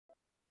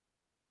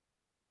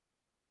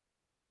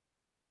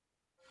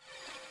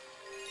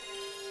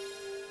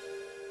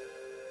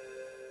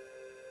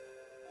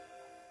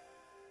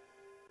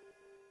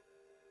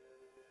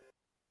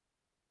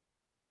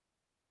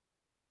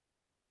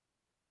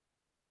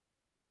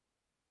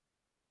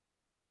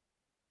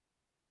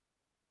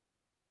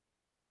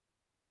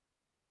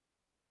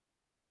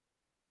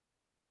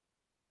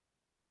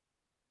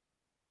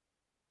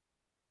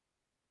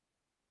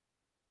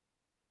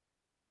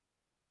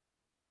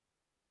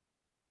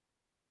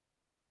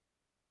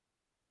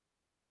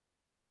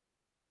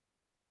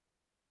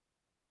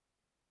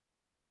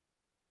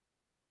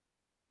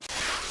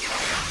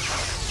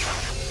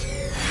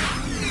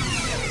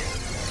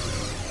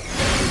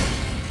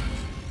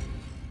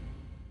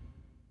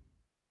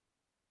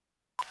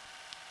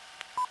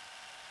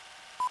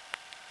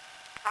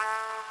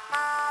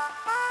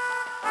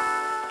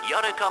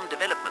Eurocom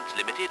Developments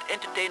Limited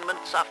entertainment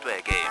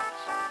software games.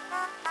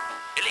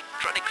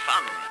 Electronic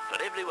fun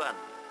for everyone.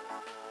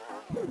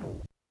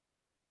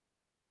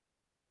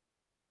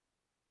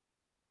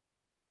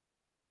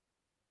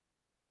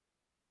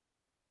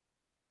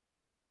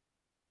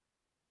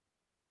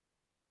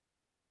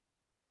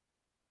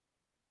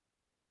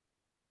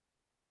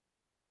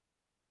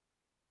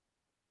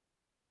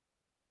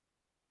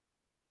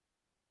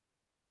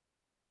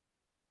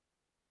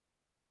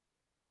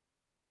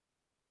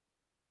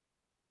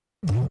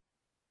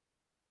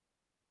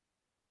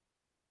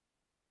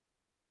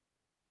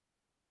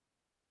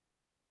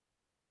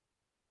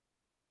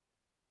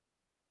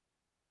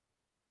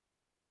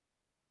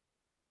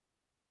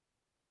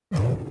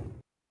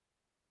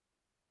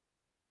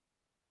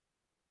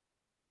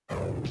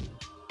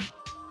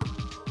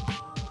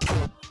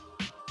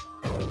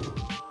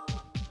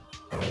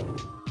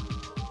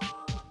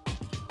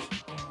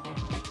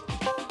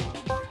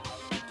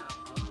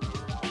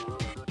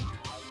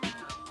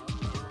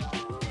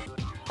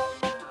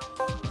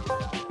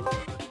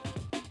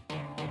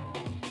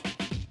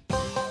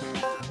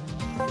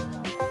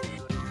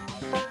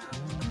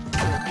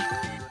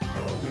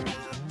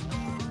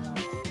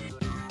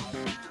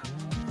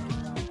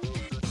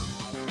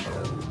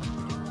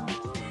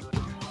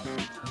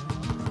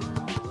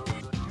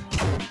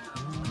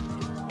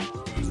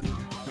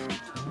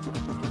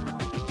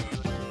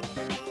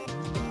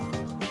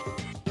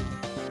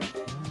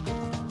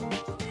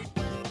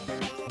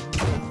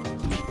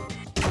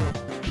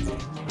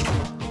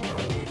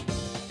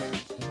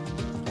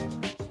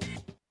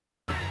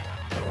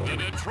 The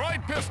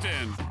Detroit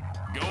Pistons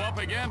go up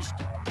against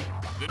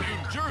the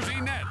New Jersey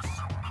Nets.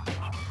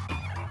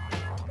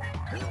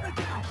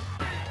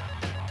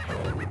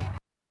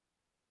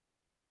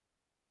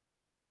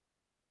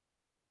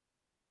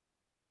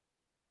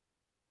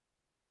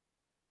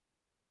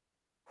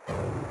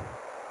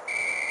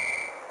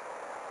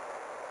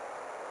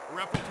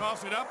 Ref will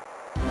toss it up.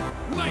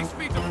 Nice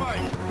feet to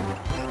fight.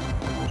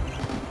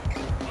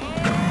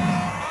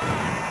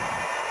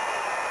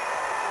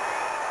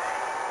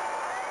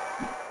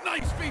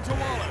 Nice feed to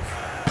Wallace.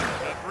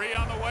 The three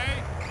on the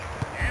way,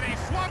 and he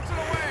swats it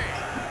away.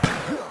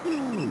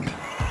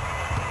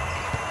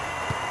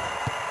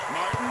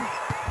 Martin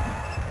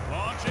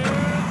launches.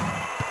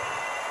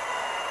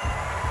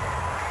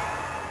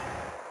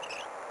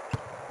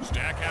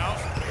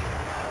 Stackhouse.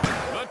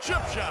 The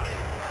chip shot.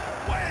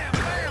 Wham,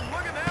 bam,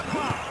 look at that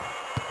pop.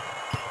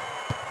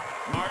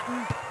 Martin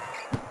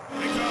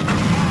picks up the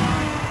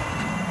ball.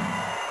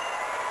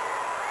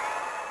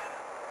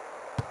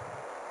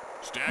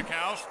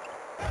 Stackhouse.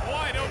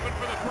 Wide open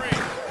for the three.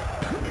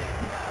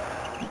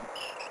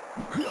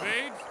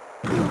 Fades.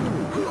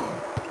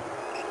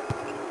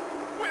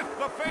 With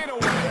the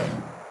fadeaway.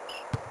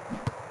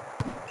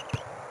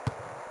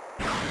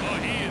 Oh,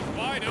 he is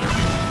wide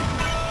open.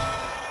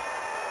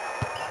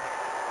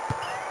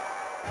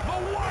 The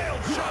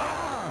wild shot.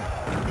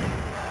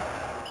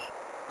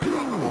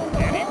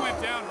 And he went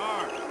down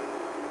hard.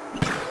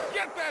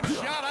 Get that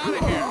shot out of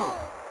here.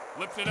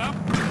 Flips it up.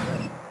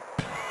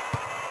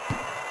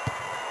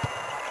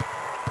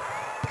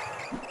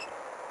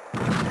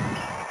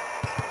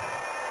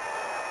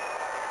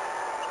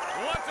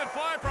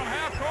 Fly from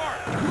half court.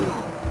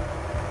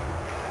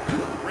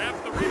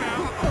 Grabs the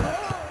rebound.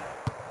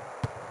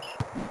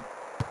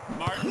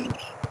 Martin.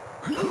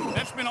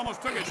 Netspin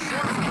almost took it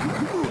short.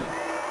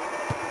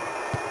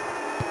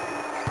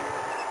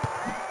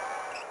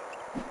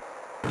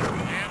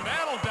 And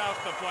that'll douse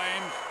the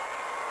Flames.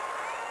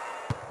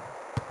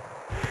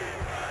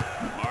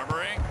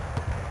 Marbury.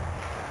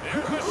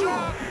 There's the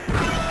shot.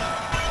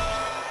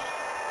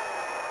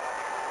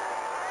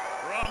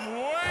 From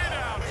way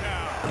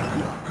downtown.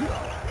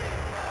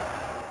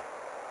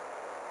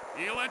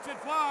 He lets it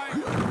fly.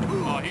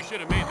 Oh, he should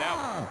have made that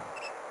one.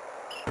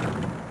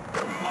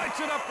 Lights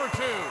it up for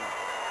two.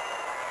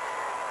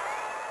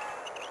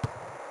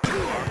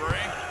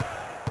 Marbury.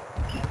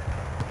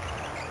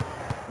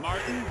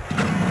 Martin.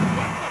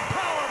 With the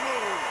power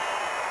move.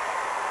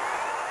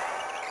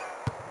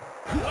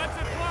 Lets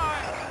it fly.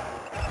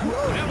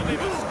 That'll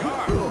leave a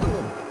scar.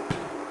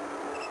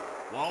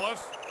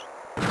 Wallace.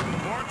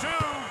 4-2.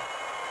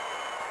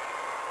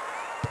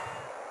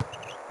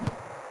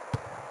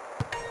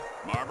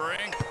 Marbury.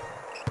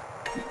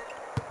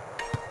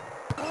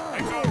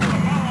 Takes over the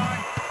foul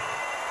line.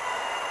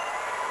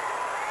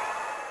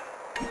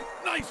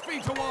 Nice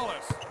feed to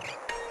Wallace.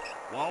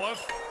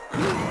 Wallace.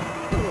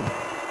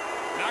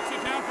 Knocks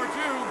it down for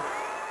two.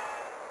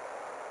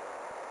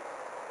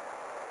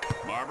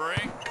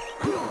 Marbury.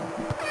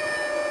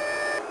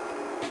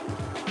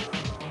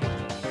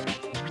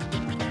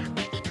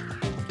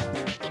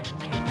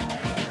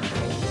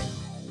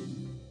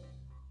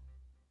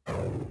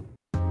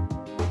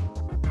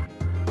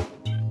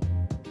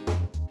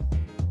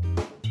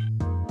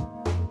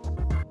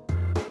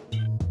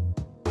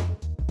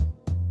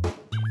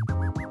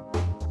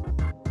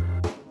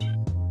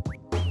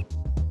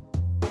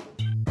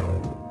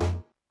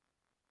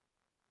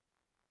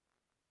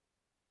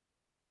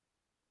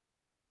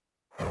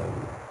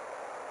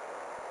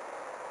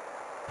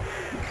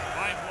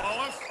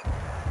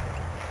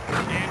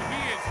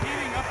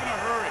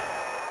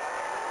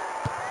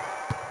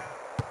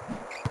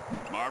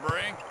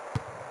 Marbury.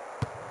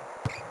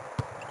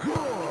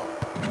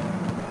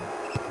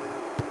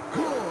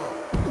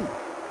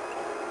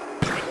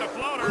 With the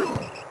floater.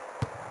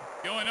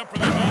 Going up for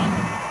the dunk.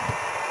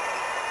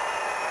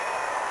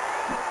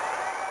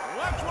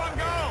 Lets one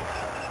go.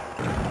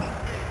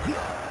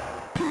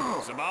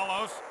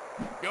 Zabalos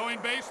going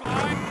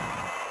baseline.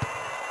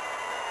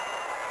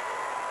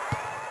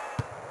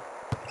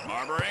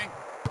 Marbury.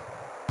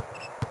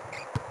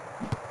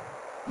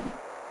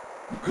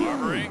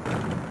 Marbury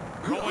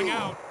rolling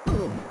out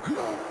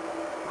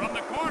from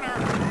the corner.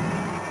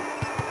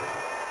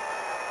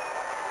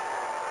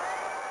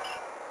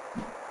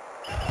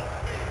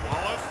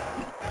 Wallace.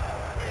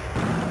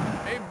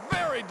 A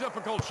very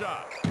difficult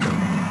shot.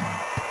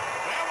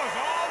 That was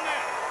all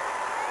net.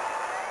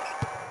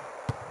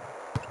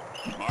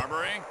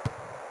 Marbury.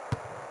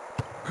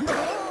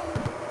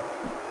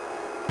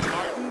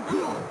 Martin.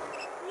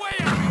 Way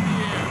up in the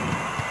air.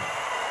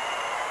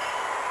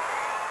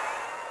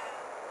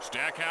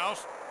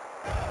 Stackhouse.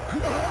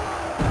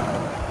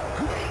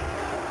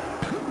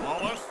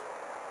 Wallace.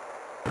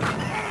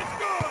 And it's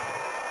good.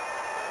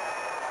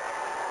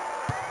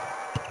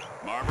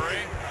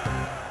 Marbury.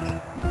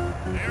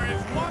 There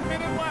is 1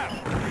 minute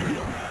left.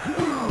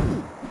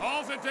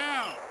 Hauls it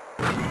down.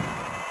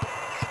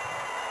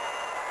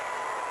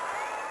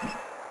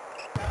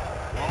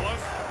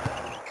 Wallace.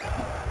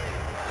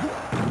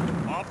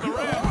 Off the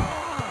rim.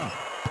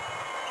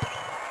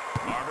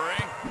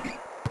 Marbury.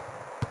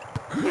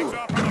 Takes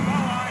off from the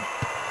foul line.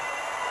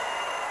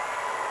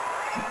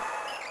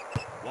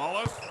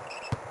 Wallace.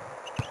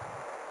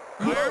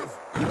 Clears.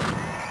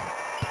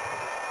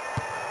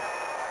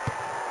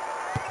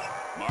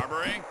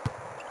 Marbury.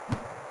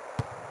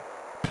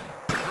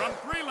 From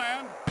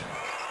Freeland.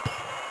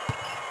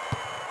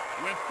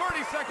 With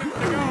 30 seconds to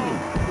go.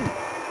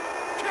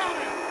 Count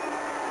it.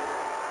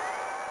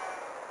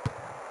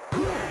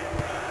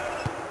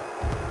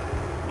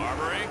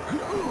 Marbury.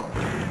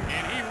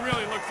 And he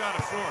really looks out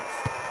of sorts.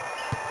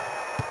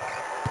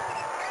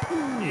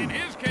 In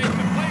his case, the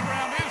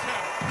playground is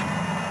heavy.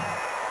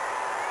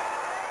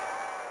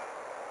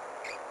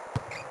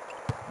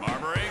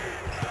 Marbury.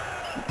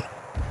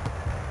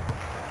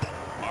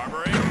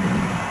 Marbury.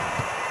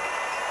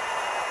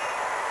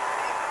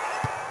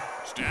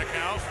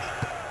 Stackhouse.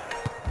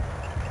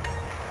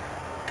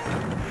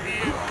 He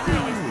is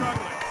really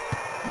struggling.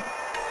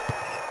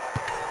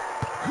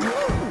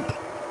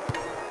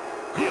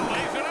 He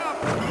lays it up.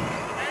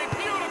 A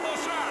beautiful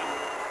shot.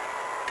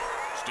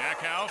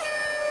 Stackhouse.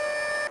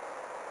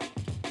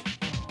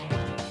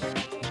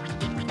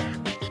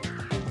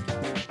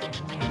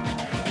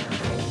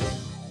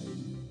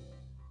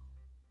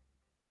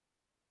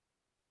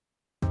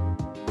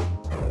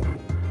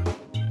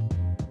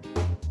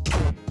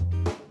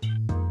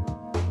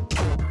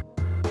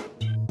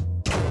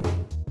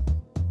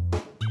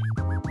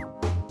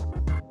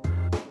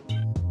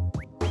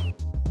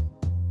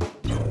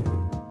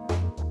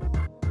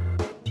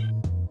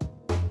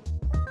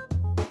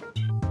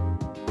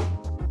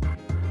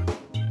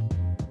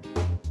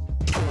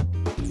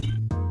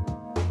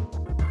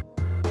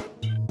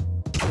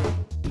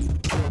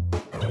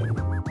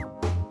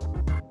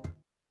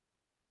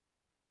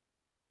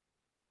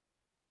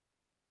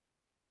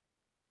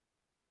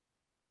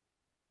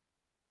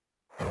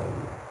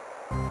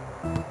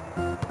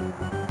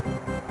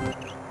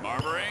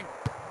 Marbury.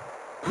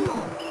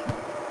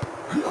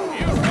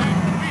 Houston,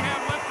 we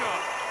have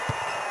liftoff.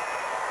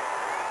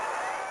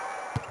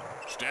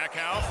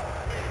 Stackhouse.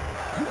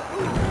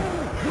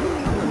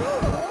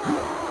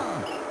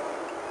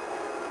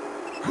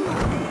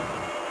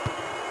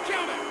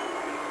 Count it.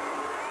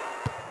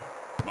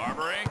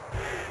 Marbury.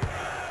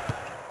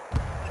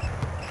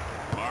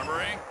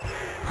 Marbury.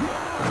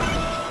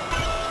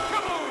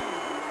 Come on.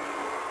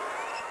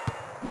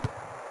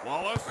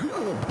 Wallace.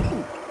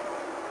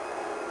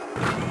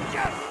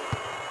 Yes!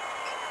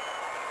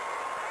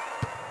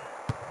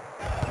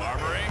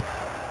 Marbury.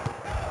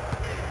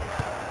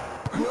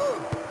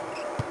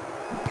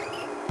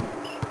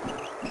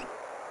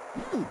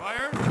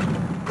 Fires.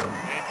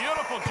 A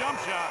beautiful jump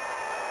shot.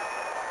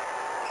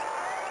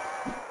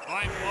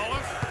 Finds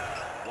Wallace.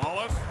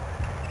 Wallace.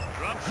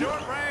 From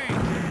short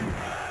range.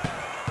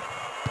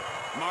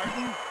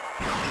 Martin.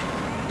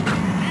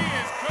 He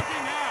is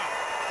cooking out.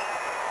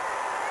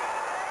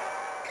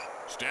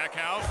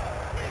 Stackhouse.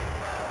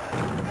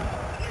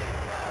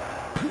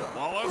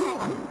 Wallace.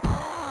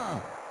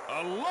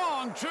 A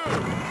long two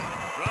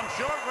from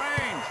short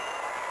range.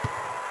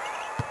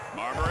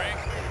 Marbury.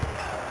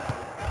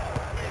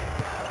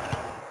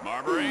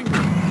 Marbury.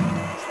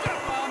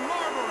 Stephon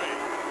Marbury.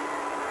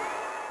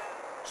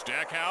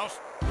 Stackhouse.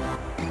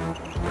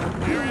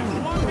 There is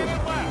 1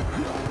 minute left.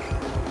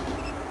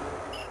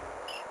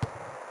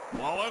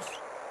 Wallace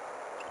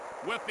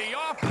with the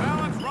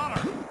off-balance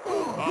runner.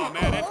 Oh,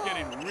 man, it's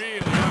getting really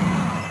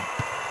ugly.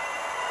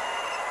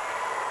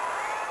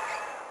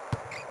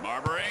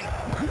 Marbury.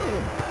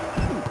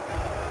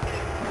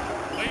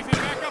 Lays it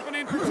back up and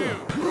in for two.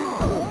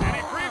 And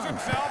he frees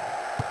himself.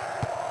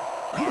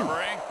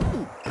 Marbury.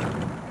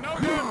 No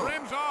good.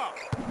 Rims off.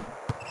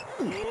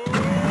 Wallace.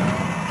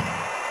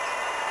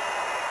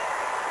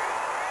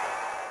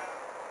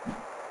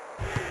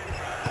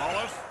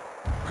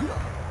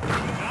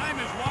 Time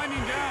is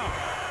winding down.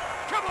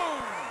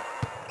 Kaboom!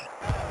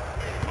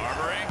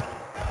 Marbury.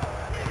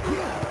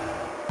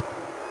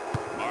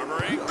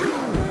 Marbury.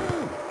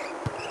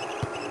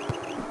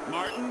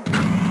 Martin.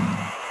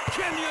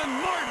 Kenyon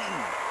Martin.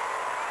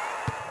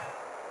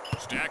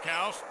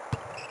 Stackhouse.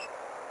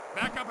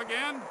 Back up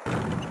again.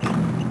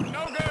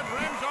 No good.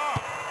 Rims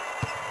off.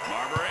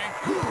 Marbury.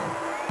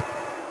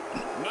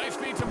 Nice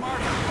feed to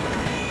Martin.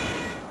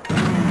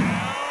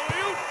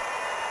 Alley-oop.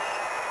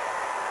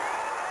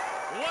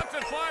 Lets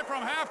it fly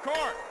from half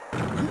court.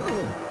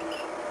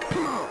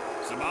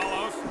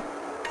 Samalos.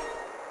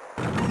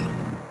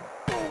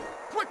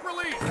 Quick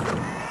release.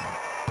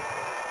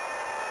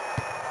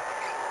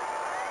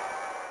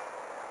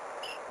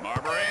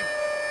 Marbury.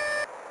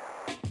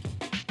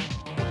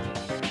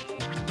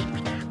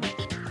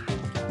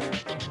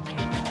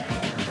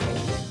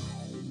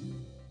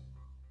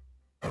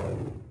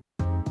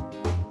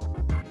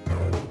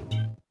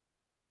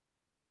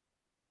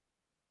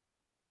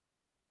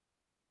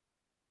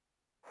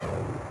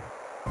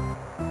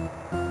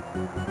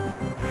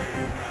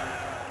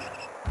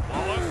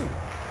 Wallace.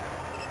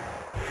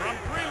 From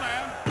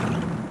Freeland.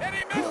 And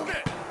he missed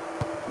it.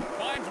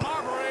 Finds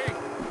Marbury.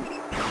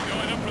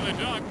 Going up for the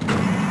dunk.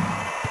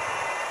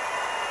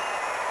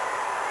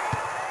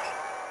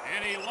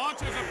 And he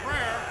launches a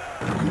prayer.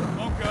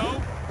 Won't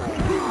go.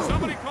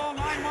 Somebody call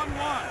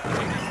 911.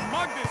 He just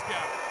mugged this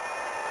guy.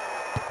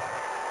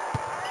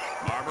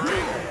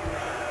 Marbury.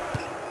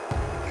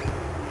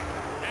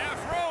 Has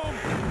room.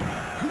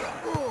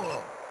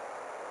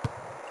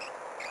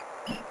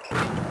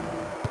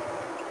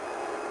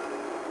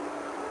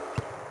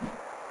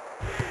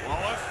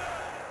 Wallace.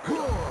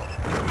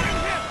 And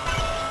hit.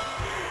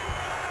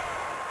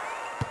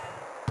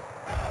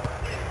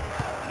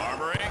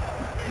 Marbury.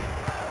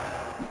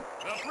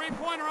 The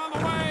three-pointer on the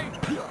way.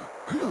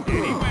 And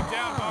he went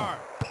down hard.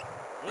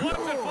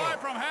 Lets it fly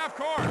from half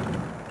court.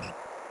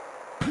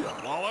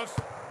 Wallace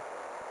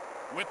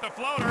with the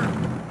floater.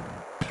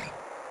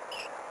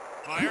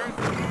 Fires.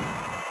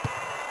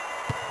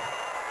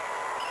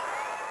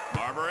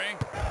 Marbury.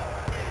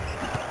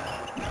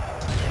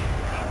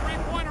 The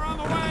three-pointer on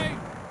the way.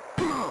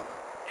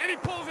 And he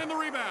pulls in the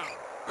rebound.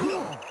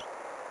 Killed it.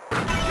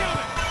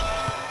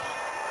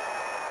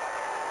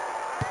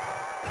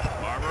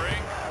 Marbury.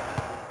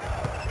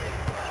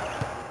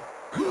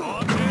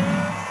 Launches.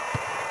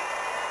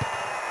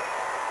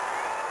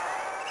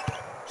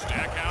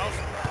 Stackhouse.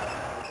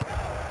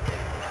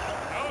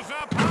 Goes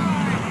up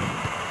high.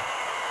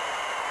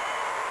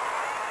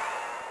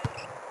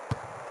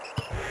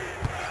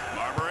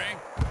 Marbury.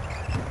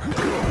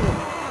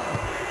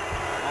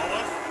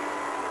 Wallace.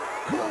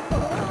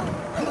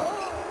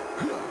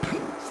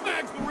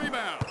 Snags the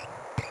rebound.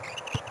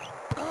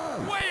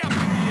 Way up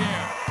in the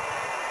air.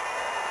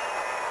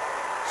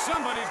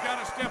 Somebody's got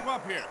to step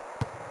up here.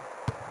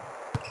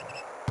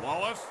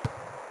 Wallace.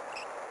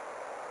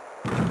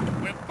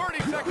 With 30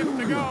 seconds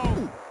to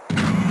go. He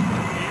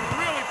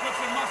really put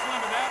some muscle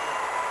into that.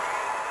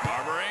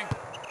 Marbury.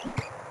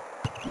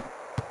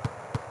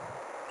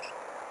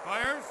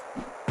 Fires.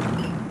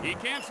 He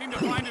can't seem to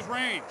find his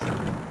range.